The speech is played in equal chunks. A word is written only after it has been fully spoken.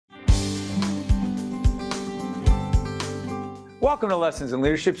Welcome to Lessons in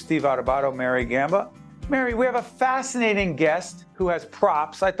Leadership. Steve Adubato, Mary Gamba. Mary, we have a fascinating guest who has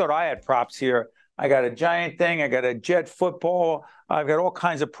props. I thought I had props here. I got a giant thing. I got a jet football. I've got all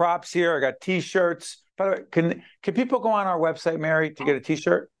kinds of props here. I got T-shirts. By the way, can people go on our website, Mary, to get a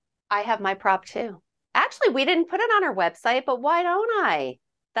T-shirt? I have my prop too. Actually, we didn't put it on our website, but why don't I?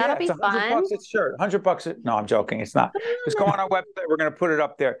 That'll be it's $100 a shirt. $100. No, I'm joking. It's not. Just go on our website. We're going to put it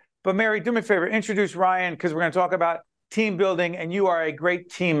up there. But Mary, do me a favor. Introduce Ryan, because we're going to talk about team building, and you are a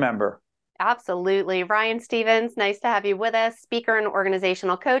great team member. Absolutely. Ryan Stevens, nice to have you with us, speaker and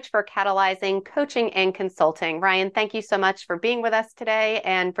organizational coach for Catalyzing Coaching and Consulting. Ryan, thank you so much for being with us today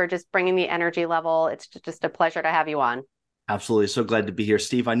and for just bringing the energy level. It's just a pleasure to have you on. Absolutely. So glad to be here.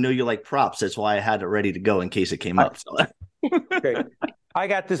 Steve, I know you like props. That's why I had it ready to go in case it came up. Okay. I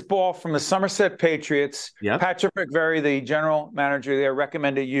got this ball from the Somerset Patriots. Yep. Patrick McVeary, the general manager there,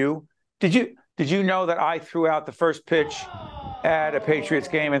 recommended you. Did you know that I threw out the first pitch at a Patriots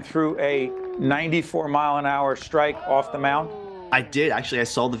game and threw a 94-mile-an-hour strike off the mound? I did. Actually, I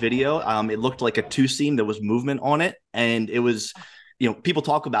saw the video. It looked like a two-seam. There was movement on it. And it was, people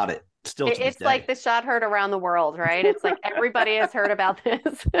talk about it still to this day. Like the shot heard around the world, right? It's like everybody has heard about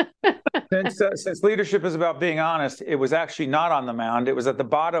this. Since leadership is about being honest, it was actually not on the mound. It was at the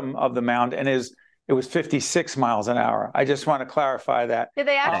bottom of the mound, and it was 56 miles an hour. I just want to clarify that. Did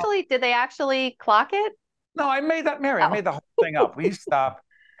they actually clock it? No, I made that, Mary. I made the whole thing up. Will you stop?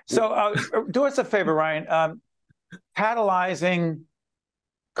 So do us a favor, Ryan. Catalyzing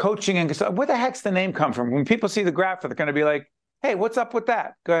coaching and where the heck's the name come from? When people see the graph, they're going to be like, hey, what's up with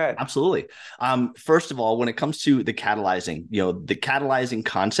that? Go ahead. Absolutely. First of all, when it comes to the catalyzing, the catalyzing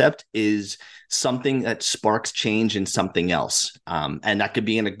concept is something that sparks change in something else. And that could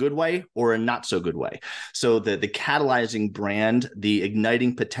be in a good way or a not so good way. So the catalyzing brand, the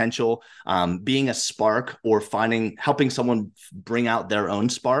igniting potential, being a spark or helping someone bring out their own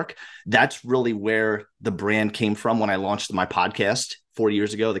spark, that's really where the brand came from when I launched my podcast 4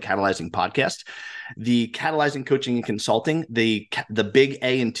 years ago, the Catalyzing Podcast. The Catalyzing Coaching and Consulting, the big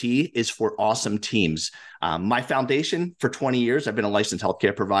A and T is for awesome teams. My foundation for 20 years, I've been a licensed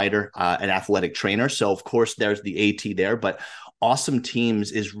healthcare provider, an athletic trainer. So of course there's the AT there, but awesome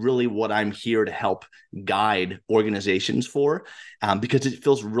teams is really what I'm here to help guide organizations for, because it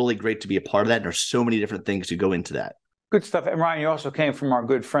feels really great to be a part of that. And there's so many different things to go into that. Good stuff. And Ryan, you also came from our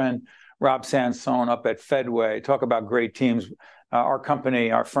good friend, Rob Sansone up at Fedway. Talk about great teams. Our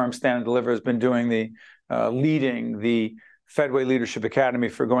company, our firm, Stand and Deliver, has been doing leading the Fedway Leadership Academy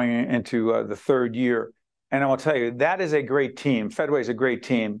for going into the third year. And I will tell you, that is a great team. Fedway is a great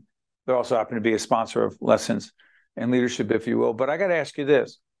team. They also happen to be a sponsor of Lessons in Leadership, if you will. But I got to ask you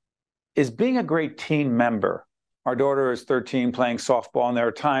this. Is being a great team member, our daughter is 13 playing softball, and there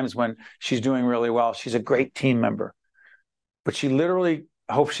are times when she's doing really well. She's a great team member. But she literally,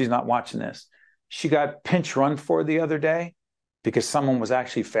 I hope she's not watching this, she got pinch run for the other day because someone was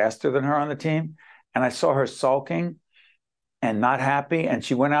actually faster than her on the team. And I saw her sulking and not happy. And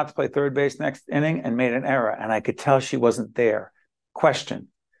she went out to play third base next inning and made an error. And I could tell she wasn't there. Question.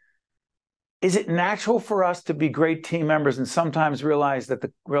 Is it natural for us to be great team members and sometimes realize that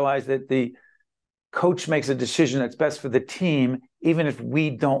the coach makes a decision that's best for the team, even if we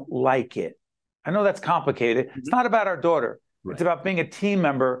don't like it? I know that's complicated. Mm-hmm. It's not about our daughter. Right. It's about being a team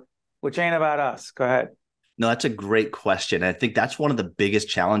member, which ain't about us. Go ahead. No, that's a great question. I think that's one of the biggest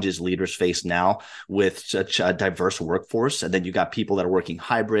challenges leaders face now with such a diverse workforce. And then you got people that are working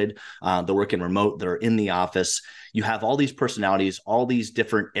hybrid, they're working remote, that are in the office. You have all these personalities, all these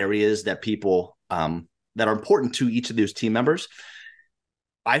different areas that people that are important to each of those team members.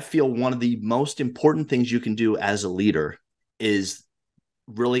 I feel one of the most important things you can do as a leader is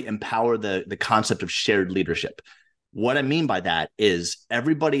really empower the concept of shared leadership. What I mean by that is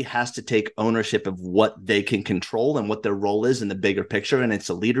everybody has to take ownership of what they can control and what their role is in the bigger picture. And it's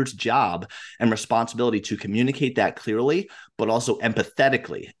a leader's job and responsibility to communicate that clearly, but also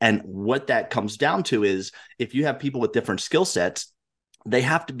empathetically. And what that comes down to is if you have people with different skill sets, they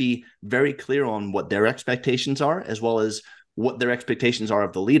have to be very clear on what their expectations are, as well as what their expectations are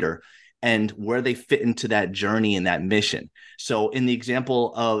of the leader and where they fit into that journey and that mission. So in the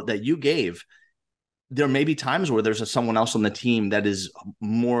example that you gave, there may be times where there's someone else on the team that is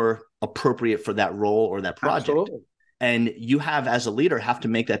more appropriate for that role or that project. Absolutely. And you as a leader, have to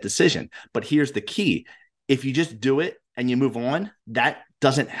make that decision. But here's the key. If you just do it and you move on, that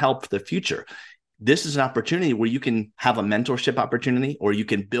doesn't help the future. This is an opportunity where you can have a mentorship opportunity, or you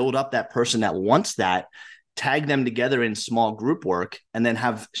can build up that person that wants that, tag them together in small group work, and then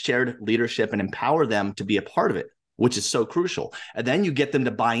have shared leadership and empower them to be a part of it, which is so crucial. And then you get them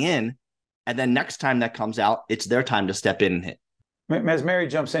to buy in. And then next time that comes out, it's their time to step in and hit. As Mary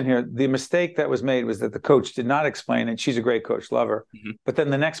jumps in here, the mistake that was made was that the coach did not explain it. She's a great coach, love her. Mm-hmm. But then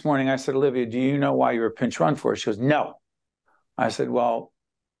the next morning I said, Olivia, do you know why you were a pinch run for? She goes, no. I said, well,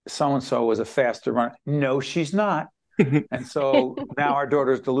 so-and-so was a faster runner. No, she's not. And so now our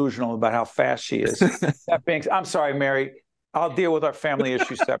daughter's delusional about how fast she is. I'm sorry, Mary. I'll deal with our family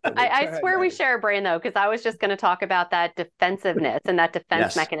issues separately. I swear we share a brain, though, because I was just going to talk about that defensiveness and that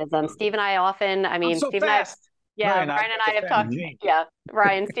defense mechanism. Steve and I often, Steve fast. Ryan and I have talked. Yeah,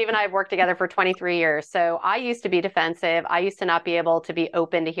 Ryan, Steve and I have worked together for 23 years. So I used to be defensive. I used to not be able to be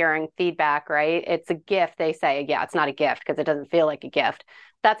open to hearing feedback, right? It's a gift. They say, yeah, it's not a gift because it doesn't feel like a gift.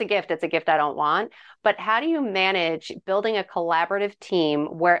 That's a gift. It's a gift I don't want. But how do you manage building a collaborative team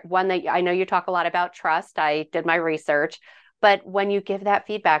where one that I know you talk a lot about trust. I did my research. But when you give that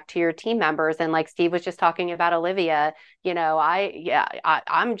feedback to your team members, and like Steve was just talking about Olivia,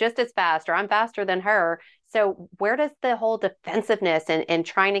 I'm just as fast or I'm faster than her. So where does the whole defensiveness and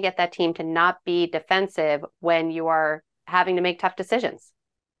trying to get that team to not be defensive when you are having to make tough decisions?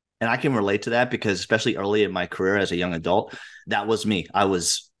 And I can relate to that because especially early in my career as a young adult, that was me. I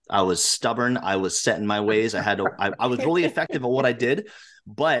was stubborn. I was set in my ways. I was really effective at what I did,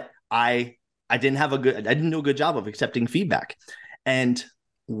 but I didn't do a good job of accepting feedback. And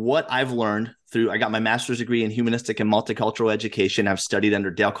what I've learned I got my master's degree in humanistic and multicultural education. I've studied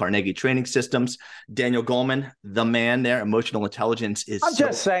under Dale Carnegie training systems. Daniel Goleman, the man there, emotional intelligence is. I'm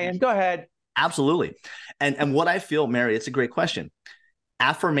just saying, go ahead. Absolutely. And what I feel, Mary, it's a great question.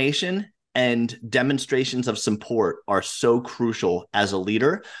 Affirmation and demonstrations of support are so crucial as a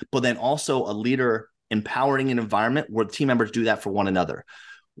leader, but then also a leader empowering an environment where team members do that for one another.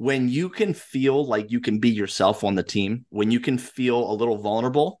 When you can feel like you can be yourself on the team, when you can feel a little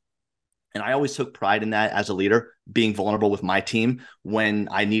vulnerable, and I always took pride in that as a leader, being vulnerable with my team when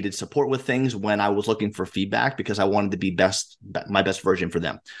I needed support with things, when I was looking for feedback, because I wanted to be my best version for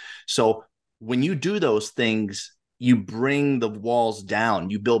them. So when you do those things, you bring the walls down,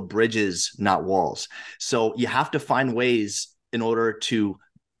 you build bridges, not walls. So you have to find ways in order to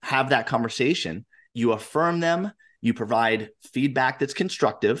have that conversation. You affirm them, you provide feedback that's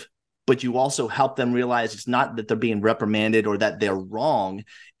constructive, but you also help them realize it's not that they're being reprimanded or that they're wrong.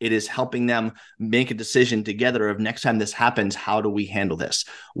 It is helping them make a decision together of next time this happens, how do we handle this?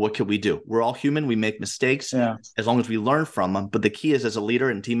 What can we do? We're all human. We make mistakes as long as we learn from them. But the key is, as a leader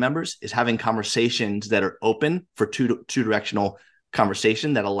and team members, is having conversations that are open for two-directional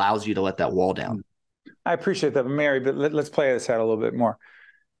conversation that allows you to let that wall down. I appreciate that, Mary, but let's play this out a little bit more.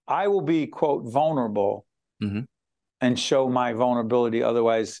 I will be, quote, vulnerable and show my vulnerability,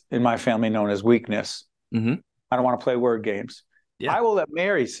 otherwise in my family known as weakness. I don't want to play word games. I will let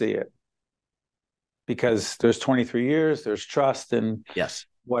Mary see it because there's 23 years, there's trust and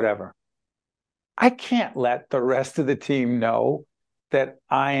whatever. I can't let the rest of the team know that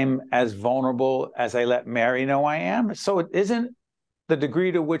I'm as vulnerable as I let Mary know I am. So it isn't the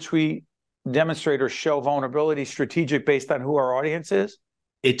degree to which we demonstrate or show vulnerability strategic based on who our audience is?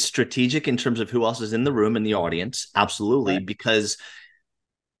 It's strategic in terms of who else is in the room and the audience. Absolutely. Right. Because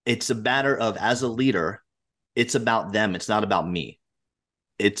it's a matter of, as a leader, it's about them. It's not about me.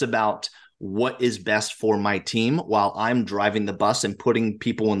 It's about what is best for my team while I'm driving the bus and putting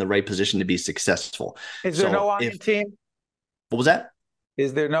people in the right position to be successful. Is there no I in team? What was that?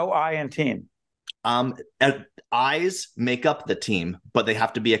 Is there no I in team? I's make up the team, but they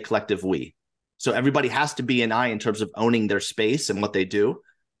have to be a collective we. So everybody has to be an I in terms of owning their space and what they do.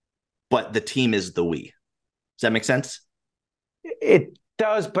 But the team is the we. Does that make sense? It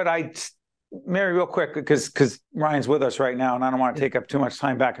does, but Mary, real quick, because Ryan's with us right now, and I don't want to take up too much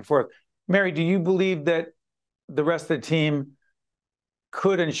time back and forth. Mary, do you believe that the rest of the team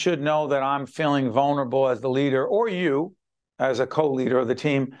could and should know that I'm feeling vulnerable as the leader, or you as a co-leader of the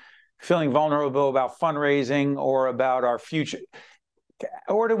team, feeling vulnerable about fundraising or about our future?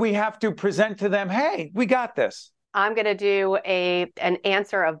 Or do we have to present to them, hey, we got this? I'm going to do an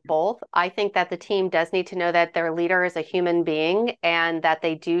answer of both. I think that the team does need to know that their leader is a human being and that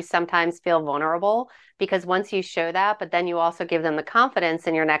they do sometimes feel vulnerable, because once you show that, but then you also give them the confidence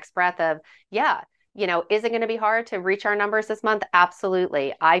in your next breath of, is it going to be hard to reach our numbers this month?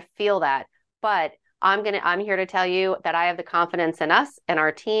 Absolutely. I feel that. But I'm here to tell you that I have the confidence in us and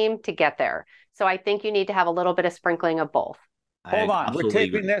our team to get there. So I think you need to have a little bit of sprinkling of both. Hold on. We're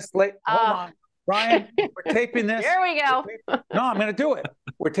taping this late. Hold on. Ryan, we're taping this. Here we go. No, I'm going to do it.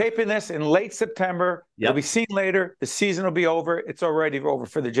 We're taping this in late September. It'll be seen later. The season will be over. It's already over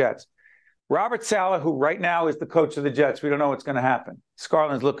for the Jets. Robert Saleh, who right now is the coach of the Jets, we don't know what's going to happen.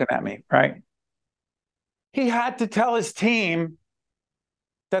 Scarlin's looking at me, right? He had to tell his team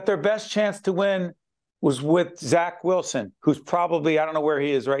that their best chance to win was with Zach Wilson, who's probably, I don't know where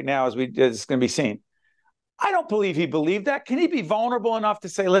he is right now, as it's going to be seen. I don't believe he believed that. Can he be vulnerable enough to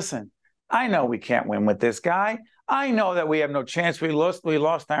say, listen, I know we can't win with this guy. I know that we have no chance. We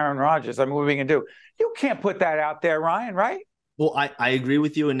lost Aaron Rodgers. I mean, what are we going to do? You can't put that out there, Ryan, right? Well, I agree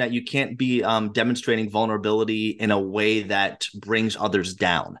with you in that you can't be demonstrating vulnerability in a way that brings others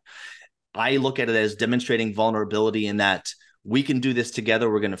down. I look at it as demonstrating vulnerability in that we can do this together.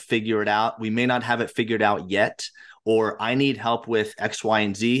 We're going to figure it out. We may not have it figured out yet, or I need help with X, Y,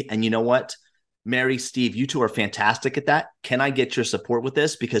 and Z. And you know what? Mary, Steve, you two are fantastic at that. Can I get your support with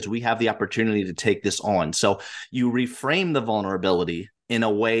this? Because we have the opportunity to take this on. So you reframe the vulnerability in a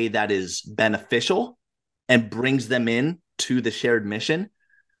way that is beneficial and brings them in to the shared mission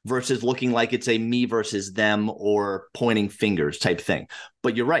versus looking like it's a me versus them or pointing fingers type thing.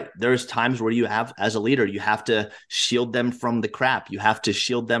 But you're right. There's times where you have, as a leader, you have to shield them from the crap. You have to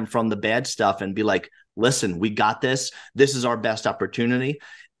shield them from the bad stuff and be like, listen, we got this. This is our best opportunity.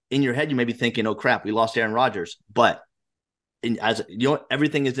 In your head, you may be thinking, oh, crap, we lost Aaron Rodgers. But as you know,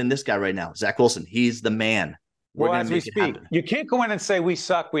 everything is in this guy right now, Zach Wilson. He's the man. Well, as we speak, you can't go in and say, we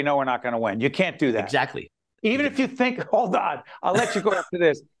suck. We know we're not going to win. You can't do that. Exactly. Even if you think, hold on, I'll let you go after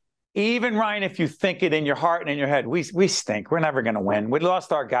this. Even, Ryan, if you think it in your heart and in your head, we stink. We're never going to win. We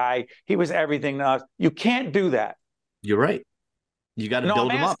lost our guy. He was everything to us. You can't do that. You're right. You got to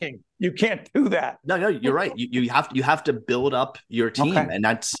build them up. You can't do that. No, you're right. You have to build up your team, okay. and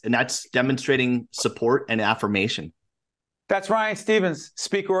that's demonstrating support and affirmation. That's Ryan Stevens,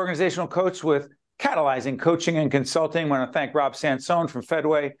 speaker, organizational coach with Catalyzing Coaching and Consulting. I want to thank Rob Sansone from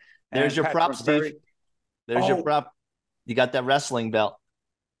Fedway. There's your prop, Steve. There's your prop. You got that wrestling belt.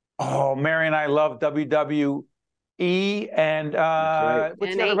 Oh, Mary and I love WWE and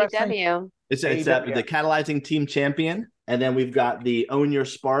what's the other wrestling? It's the Catalyzing Team Champion. And then we've got the Own Your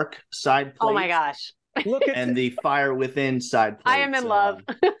Spark side plate. Oh my gosh. Look at and the Fire Within side plate. I am in love.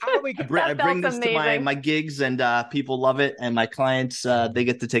 How do we I bring this to my gigs, and people love it. And my clients, they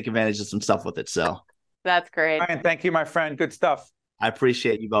get to take advantage of some stuff with it. So that's great. Ryan, thank you, my friend. Good stuff. I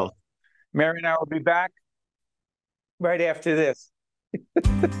appreciate you both. Mary and I will be back right after this.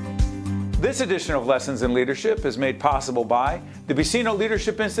 This edition of Lessons in Leadership is made possible by the Vicino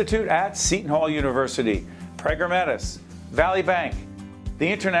Leadership Institute at Seton Hall University, Prager Metis, Valley Bank, the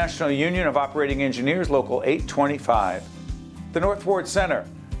International Union of Operating Engineers, Local 825, the North Ward Center,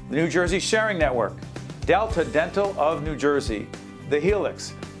 the New Jersey Sharing Network, Delta Dental of New Jersey, the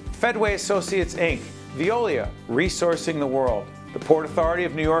Helix, Fedway Associates, Inc., Veolia, Resourcing the World, the Port Authority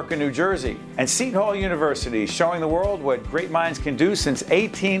of New York and New Jersey, and Seton Hall University, showing the world what great minds can do since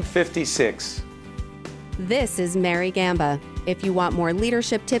 1856. This is Mary Gamba. If you want more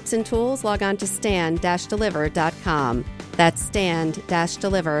leadership tips and tools, log on to stand-deliver.com. That's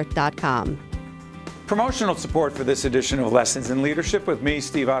stand-deliver.com. Promotional support for this edition of Lessons in Leadership with me,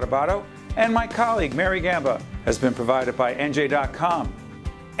 Steve Adubato, and my colleague, Mary Gamba, has been provided by NJ.com,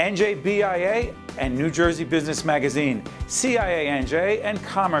 NJBIA, and New Jersey Business Magazine, CIA NJ, and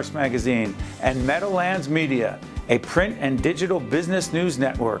Commerce Magazine, and Meadowlands Media, a print and digital business news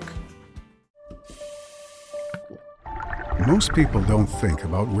network. Most people don't think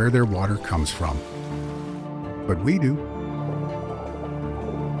about where their water comes from, but we do.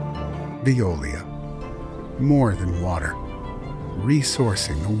 Veolia, more than water,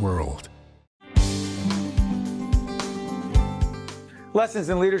 resourcing the world. Lessons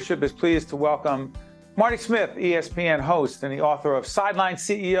in Leadership is pleased to welcome Marty Smith, ESPN host and the author of Sideline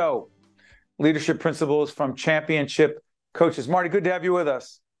CEO, Leadership Principles from Championship Coaches. Marty, good to have you with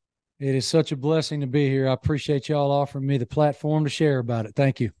us. It is such a blessing to be here. I appreciate y'all offering me the platform to share about it.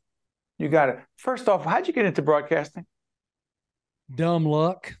 Thank you. You got it. First off, how'd you get into broadcasting? Dumb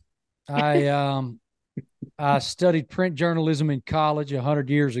luck. I studied print journalism in college 100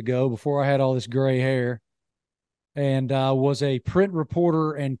 years ago before I had all this gray hair, and was a print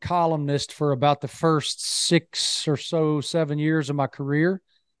reporter and columnist for about the first 6 or so, 7 years of my career.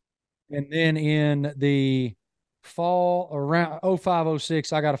 And then in the fall around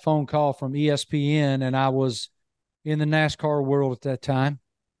 05-06, I got a phone call from ESPN, and I was in the NASCAR world at that time,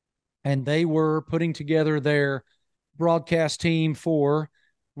 and they were putting together their broadcast team for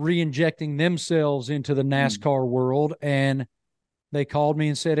re-injecting themselves into the NASCAR world. And they called me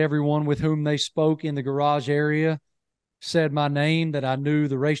and said everyone with whom they spoke in the garage area said my name, that I knew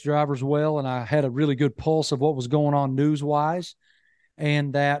the race drivers well, and I had a really good pulse of what was going on news-wise,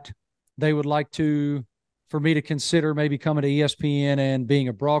 and that they would like for me to consider maybe coming to ESPN and being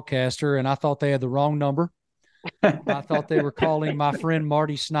a broadcaster. And I thought they had the wrong number. I thought they were calling my friend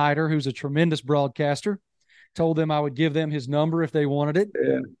Marty Snyder, who's a tremendous broadcaster. Told them I would give them his number if they wanted it.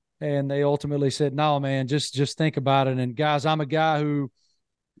 Yeah. And they ultimately said, no, man, just think about it. And guys, I'm a guy who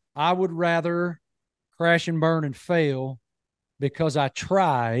I would rather crash and burn and fail because I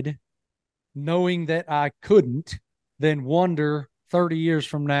tried knowing that I couldn't than wonder 30 years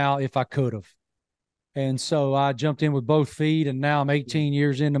from now if I could have. And so I jumped in with both feet, and now I'm 18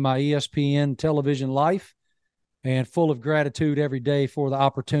 years into my ESPN television life and full of gratitude every day for the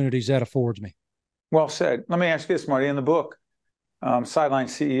opportunities that affords me. Well said. Let me ask you this, Marty. In the book, Sideline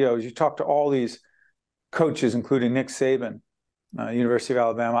CEOs, you talk to all these coaches, including Nick Saban, University of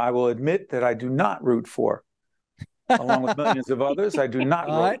Alabama. I will admit that I do not root for, along with millions of others, I do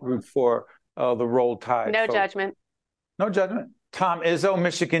not root for the Roll Tide. No folks. judgment. No judgment. Tom Izzo,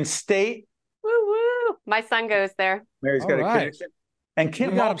 Michigan State. Woo woo! My son goes there. Mary's got a connection. And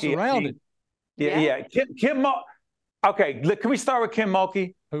Kim Mulkey. Surrounded. Yeah. Kim Okay, can we start with Kim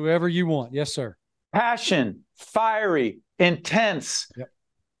Mulkey? Whoever you want. Yes, sir. Passion, fiery, intense. Yep.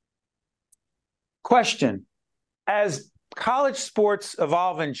 Question. As college sports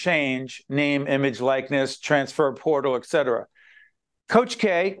evolve and change, name, image, likeness, transfer portal, etc. Coach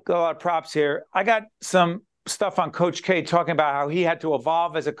K, got a lot of props here. I got some stuff on Coach K talking about how he had to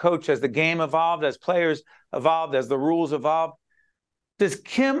evolve as a coach, as the game evolved, as players evolved, as the rules evolved. Does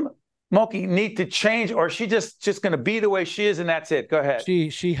Kim Mulkey need to change, or is she just going to be the way she is and that's it? Go ahead.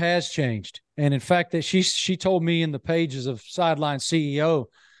 She has changed. And in fact, that she told me in the pages of Sideline CEO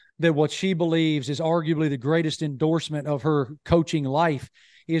that what she believes is arguably the greatest endorsement of her coaching life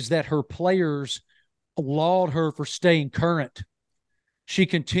is that her players laud her for staying current. She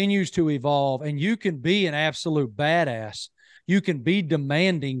continues to evolve, and you can be an absolute badass. You can be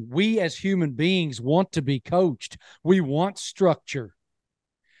demanding. We as human beings want to be coached. We want structure,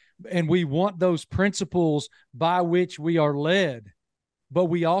 and we want those principles by which we are led. But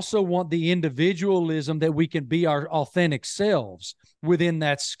we also want the individualism that we can be our authentic selves within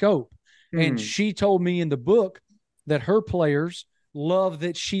that scope. And she told me in the book that her players love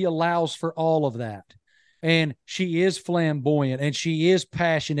that she allows for all of that. And she is flamboyant, and she is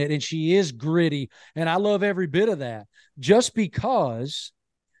passionate, and she is gritty. And I love every bit of that. Just because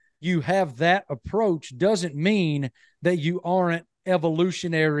you have that approach doesn't mean that you aren't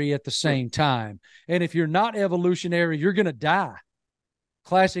evolutionary at the same time. And if you're not evolutionary, you're going to die.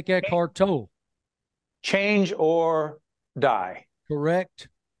 Classic Eckhart Tolle. Change or die. Correct.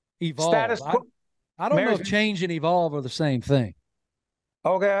 Evolve. Status quo. I don't know if change and evolve are the same thing.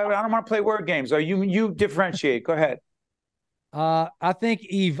 Okay, I don't want to play word games. You differentiate. Go ahead. I think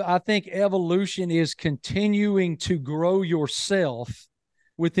evolution is continuing to grow yourself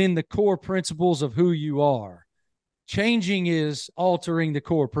within the core principles of who you are. Changing is altering the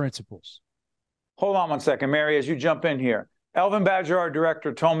core principles. Hold on one second, Mary, as you jump in here. Elvin Badger, our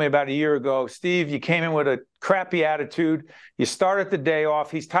director, told me about a year ago, Steve, you came in with a crappy attitude. You started the day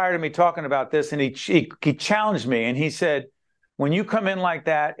off. He's tired of me talking about this, and he challenged me, and he said, when you come in like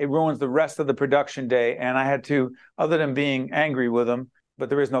that, it ruins the rest of the production day. And I had to, other than being angry with him, but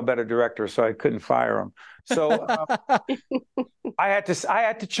there is no better director, so I couldn't fire him. So I had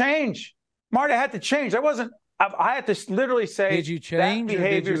to change. Marty, I had to change. I had to literally say, did you change, that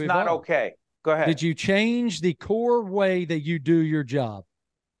behavior is not okay. Go ahead. Did you change the core way that you do your job?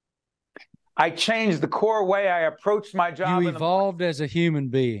 I changed the core way I approached my job. You evolved as a human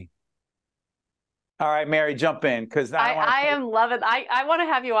being. All right, Mary, jump in, because I am loving. I want to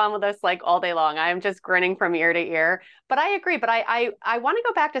have you on with us like all day long. I am just grinning from ear to ear. But I agree. But I want to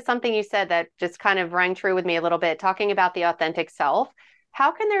go back to something you said that just kind of rang true with me a little bit, talking about the authentic self.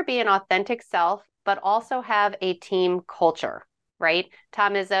 How can there be an authentic self, but also have a team culture, right?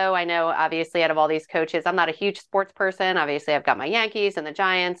 Tom Izzo, I know, obviously, out of all these coaches, I'm not a huge sports person. Obviously, I've got my Yankees and the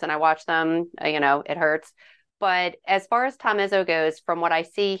Giants, and I watch them. It hurts. But as far as Tom Izzo goes, from what I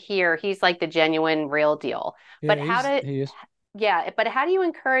see here, he's like the genuine, real deal. Yeah, but but how do you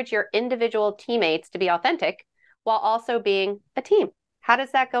encourage your individual teammates to be authentic while also being a team? How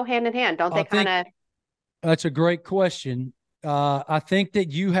does that go hand in hand? Don't they kind of? That's a great question. I think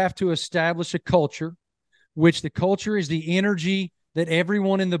that you have to establish a culture, which the culture is the energy that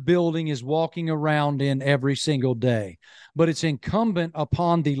everyone in the building is walking around in every single day. But it's incumbent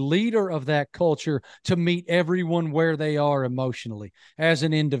upon the leader of that culture to meet everyone where they are emotionally as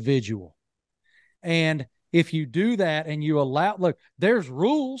an individual. And if you do that and you look, there's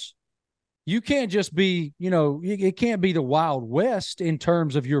rules. You can't just be, it can't be the Wild West in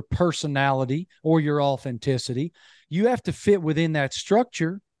terms of your personality or your authenticity. You have to fit within that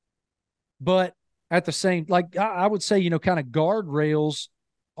structure. But at the same, like I would say, kind of guardrails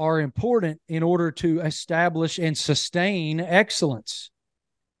are important in order to establish and sustain excellence.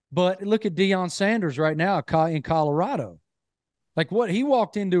 But look at Deion Sanders right now in Colorado. Like what he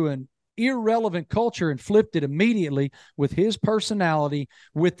walked into an irrelevant culture and flipped it immediately with his personality,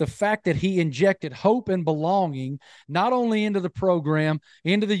 with the fact that he injected hope and belonging, not only into the program,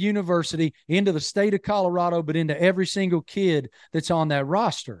 into the university, into the state of Colorado, but into every single kid that's on that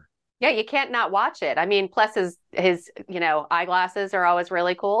roster. Yeah, you can't not watch it. I mean, plus his eyeglasses are always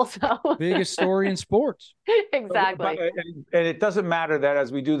really cool. So biggest story in sports. Exactly. And it doesn't matter that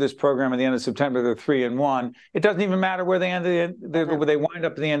as we do this program at the end of September, they're 3-1. It doesn't even matter where they where they wind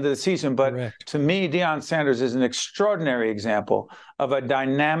up at the end of the season. But Correct. To me, Deion Sanders is an extraordinary example of a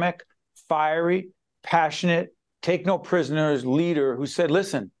dynamic, fiery, passionate, take no prisoners leader who said,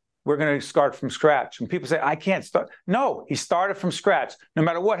 listen, we're going to start from scratch. When people say, I can't start. No, he started from scratch. No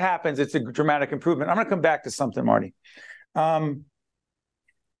matter what happens, it's a dramatic improvement. I'm going to come back to something, Marty. Do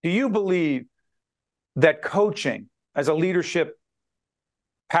you believe that coaching as a leadership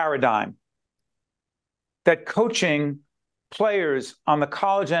paradigm, that coaching players on the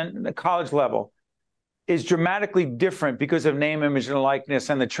college and the college level is dramatically different because of name, image, and likeness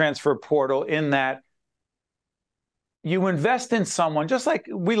and the transfer portal, in that you invest in someone, just like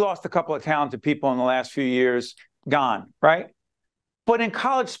we lost a couple of talented people in the last few years, gone, right? But in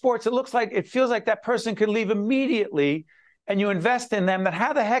college sports, it feels like that person could leave immediately, and you invest in them. That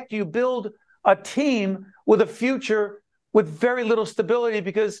how the heck do you build a team with a future with very little stability,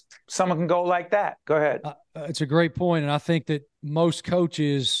 because someone can go like that? Go ahead. It's a great point. And I think that most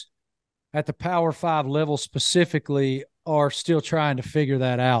coaches at the Power 5 level specifically are still trying to figure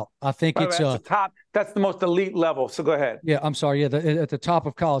that out. I think it's that's the most elite level. So go ahead. Yeah, I'm sorry. Yeah, at the top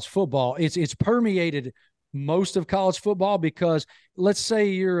of college football, it's permeated most of college football, because let's say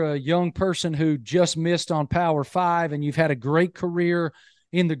you're a young person who just missed on Power 5 and you've had a great career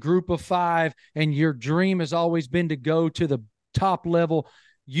in the group of 5 and your dream has always been to go to the top level.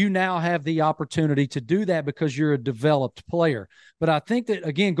 You now have the opportunity to do that because you're a developed player. But I think that,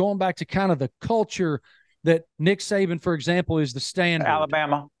 again, going back to kind of the culture that Nick Saban, for example, is the standard.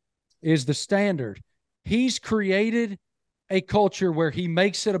 Alabama is the standard. He's created a culture where he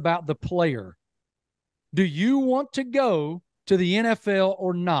makes it about the player. Do you want to go to the NFL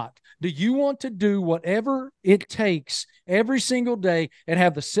or not? Do you want to do whatever it takes every single day and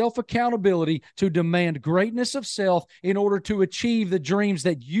have the self-accountability to demand greatness of self in order to achieve the dreams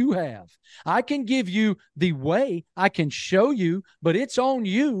that you have? I can give you the way, I can show you, but it's on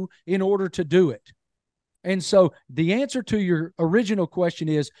you in order to do it. And so the answer to your original question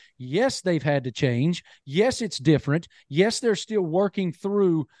is, yes, they've had to change. Yes, it's different. Yes, they're still working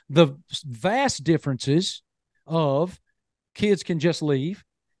through the vast differences of kids can just leave.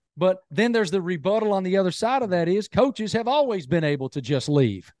 But then there's the rebuttal on the other side of that is coaches have always been able to just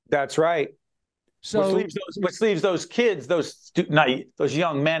leave. That's right. So which leaves those kids, those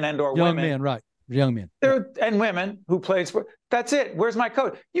young men and or young women. Men, right. Young men. And women who played sport. That's it. Where's my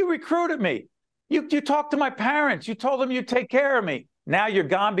coach? You recruited me. You talked to my parents. You told them you'd take care of me. Now you're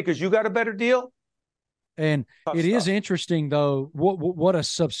gone because you got a better deal. And it is interesting, though.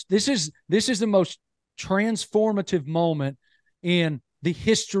 This is the most transformative moment in the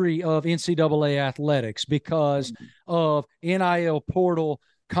history of NCAA athletics because of NIL portal,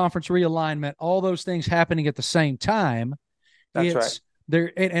 conference realignment, all those things happening at the same time. That's right.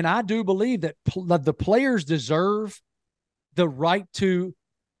 There, and I do believe that the players deserve the right to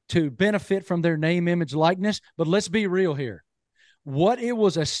benefit from their name, image, likeness. But let's be real here. What it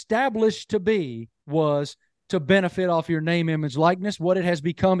was established to be was to benefit off your name, image, likeness. What it has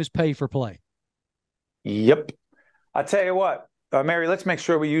become is pay for play. Yep. I'll tell you what, Mary, let's make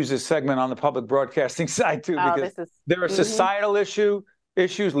sure we use this segment on the public broadcasting side too, because there are societal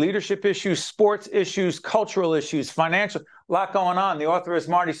issues, leadership issues, sports issues, cultural issues, financial, a lot going on. The author is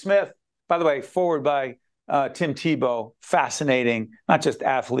Marty Smith, by the way, forward by Tim Tebow, fascinating, not just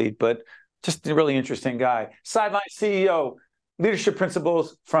athlete, but just a really interesting guy. Sideline CEO, leadership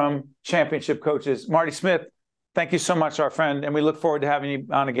principles from championship coaches. Marty Smith, thank you so much, our friend, and we look forward to having you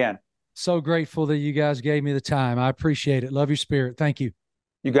on again. So grateful that you guys gave me the time. I appreciate it. Love your spirit. Thank you.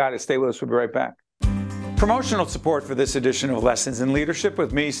 You got it. Stay with us. We'll be right back. Promotional support for this edition of Lessons in Leadership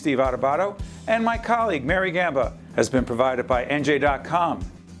with me, Steve Adubato, and my colleague, Mary Gamba, has been provided by NJ.com,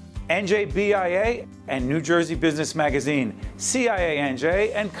 NJBIA, and New Jersey Business Magazine, CIA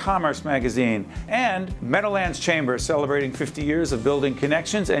NJ, and Commerce Magazine, and Meadowlands Chamber, celebrating 50 years of building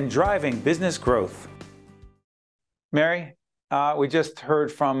connections and driving business growth. Mary, we just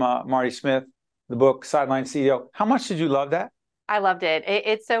heard from Marty Smith, the book Sideline CEO. How much did you love that? I loved it.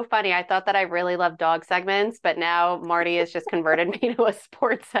 It's so funny. I thought that I really loved dog segments, but now Marty has just converted me to a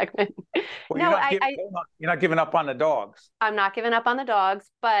sports segment. Well, No, you're not giving up on the dogs. I'm not giving up on the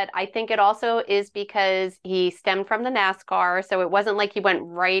dogs, but I think it also is because he stemmed from the NASCAR. So it wasn't like he went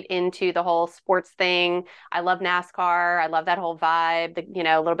right into the whole sports thing. I love NASCAR. I love that whole vibe,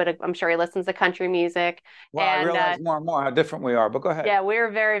 a little bit of, I'm sure he listens to country music. Well, I realize more and more how different we are, but go ahead. Yeah, we're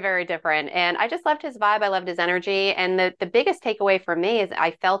very, very different. And I just loved his vibe. I loved his energy. And the biggest takeaway for me is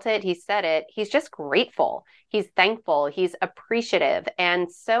I felt it. He said it. He's just grateful. He's thankful. He's appreciative.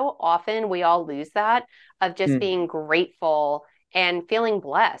 And so often we all lose that of just being grateful and feeling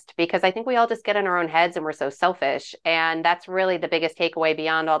blessed, because I think we all just get in our own heads and we're so selfish. And that's really the biggest takeaway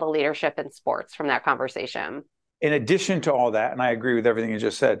beyond all the leadership in sports from that conversation. In addition to all that, and I agree with everything you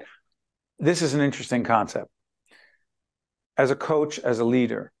just said, this is an interesting concept. As a coach, as a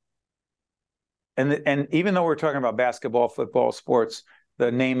leader, and even though we're talking about basketball, football, sports,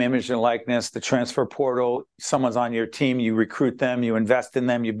 the name, image, and likeness, the transfer portal, someone's on your team, you recruit them, you invest in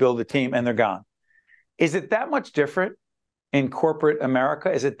them, you build a team, and they're gone. Is it that much different in corporate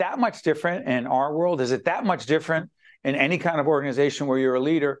America? Is it that much different in our world? Is it that much different in any kind of organization where you're a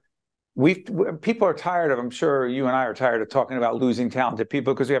leader? People are tired of, I'm sure you and I are tired of talking about losing talented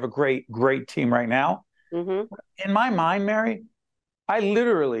people, because we have a great, great team right now. Mm-hmm. In my mind, Mary, I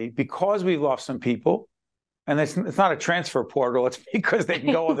literally, because we've lost some people, and it's not a transfer portal, it's because they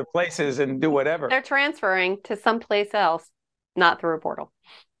can go other places and do whatever. They're transferring to someplace else, not through a portal.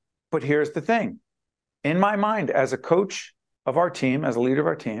 But here's the thing. In my mind, as a coach of our team, as a leader of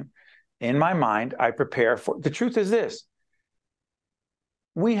our team, in my mind, I prepare for, the truth is this.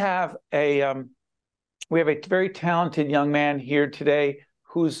 We have a very talented young man here today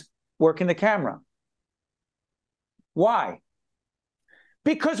who's working the camera. Why?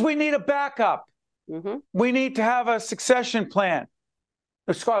 Because we need a backup. Mm-hmm. We need to have a succession plan.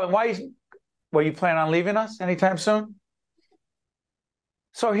 Scarlett, you plan on leaving us anytime soon?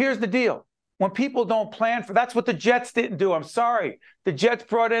 So here's the deal. When people don't plan for, that's what the Jets didn't do. I'm sorry. The Jets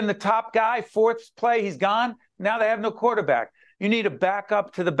brought in the top guy, fourth play, he's gone. Now they have no quarterback. You need a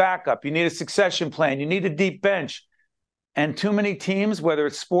backup to the backup. You need a succession plan. You need a deep bench. And too many teams, whether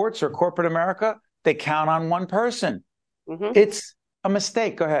it's sports or corporate America, they count on one person. Mm-hmm. It's a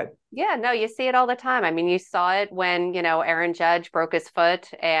mistake. Go ahead. Yeah, no, you see it all the time. I mean, you saw it when, Aaron Judge broke his foot,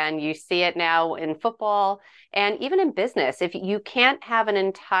 and you see it now in football and even in business. If you can't have an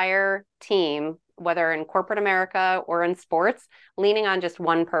entire team, whether in corporate America or in sports, leaning on just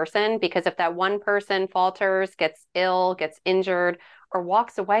one person, because if that one person falters, gets ill, gets injured, or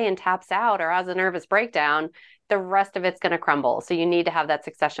walks away and taps out or has a nervous breakdown, the rest of it's going to crumble. So you need to have that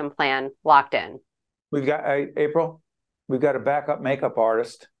succession plan locked in. We've got, April, we've got a backup makeup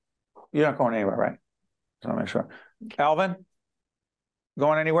artist. You're not going anywhere, right? Just want to make sure. Alvin,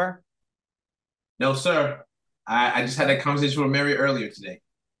 going anywhere? No, sir. I just had that conversation with Mary earlier today.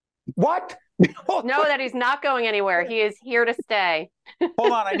 What? No, that he's not going anywhere. He is here to stay.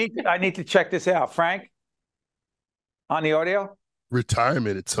 Hold on, I need to check this out. Frank, on the audio?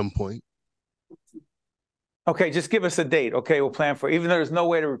 Retirement at some point. Okay, just give us a date. Okay, we'll plan for it, even though there's no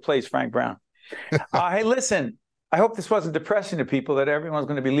way to replace Frank Brown. Hey, listen, I hope this wasn't depressing to people that everyone's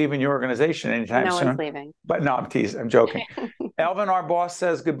going to be leaving your organization anytime soon. No one's leaving. But no, I'm teasing. I'm joking. Alvin, our boss,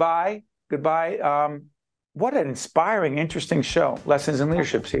 says goodbye. Goodbye. What an inspiring, interesting show. Lessons in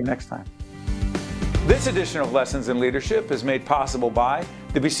Leadership. See you next time. This edition of Lessons in Leadership is made possible by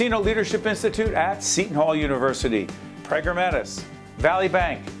the Vicino Leadership Institute at Seton Hall University, Prager Metis, Valley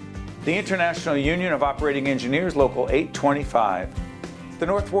Bank, the International Union of Operating Engineers, Local 825, the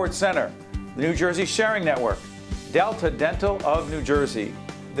North Ward Center, the New Jersey Sharing Network, Delta Dental of New Jersey,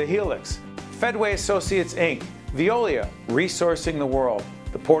 The Helix, Fedway Associates, Inc., Veolia, Resourcing the World,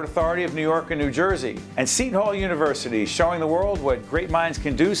 the Port Authority of New York and New Jersey, and Seton Hall University, showing the world what great minds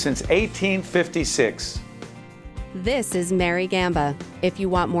can do since 1856. This is Mary Gamba. If you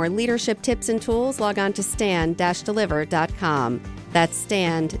want more leadership tips and tools, log on to stand-deliver.com. That's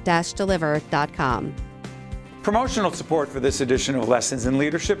stand-deliver.com. Promotional support for this edition of Lessons in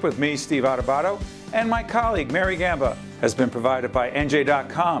Leadership with me, Steve Adubato, and my colleague, Mary Gamba, has been provided by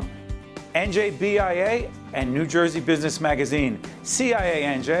NJ.com, NJBIA, and New Jersey Business Magazine,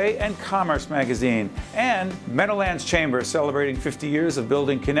 CIANJ, and Commerce Magazine, and Meadowlands Chamber, celebrating 50 years of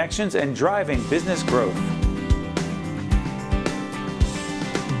building connections and driving business growth.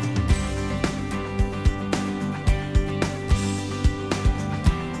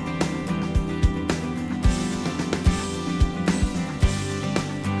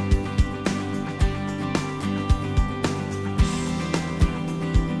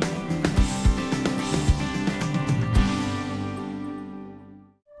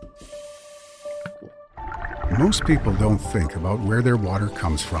 Most people don't think about where their water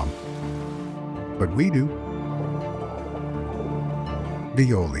comes from, but we do.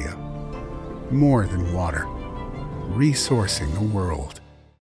 Veolia. More than water. Resourcing the world.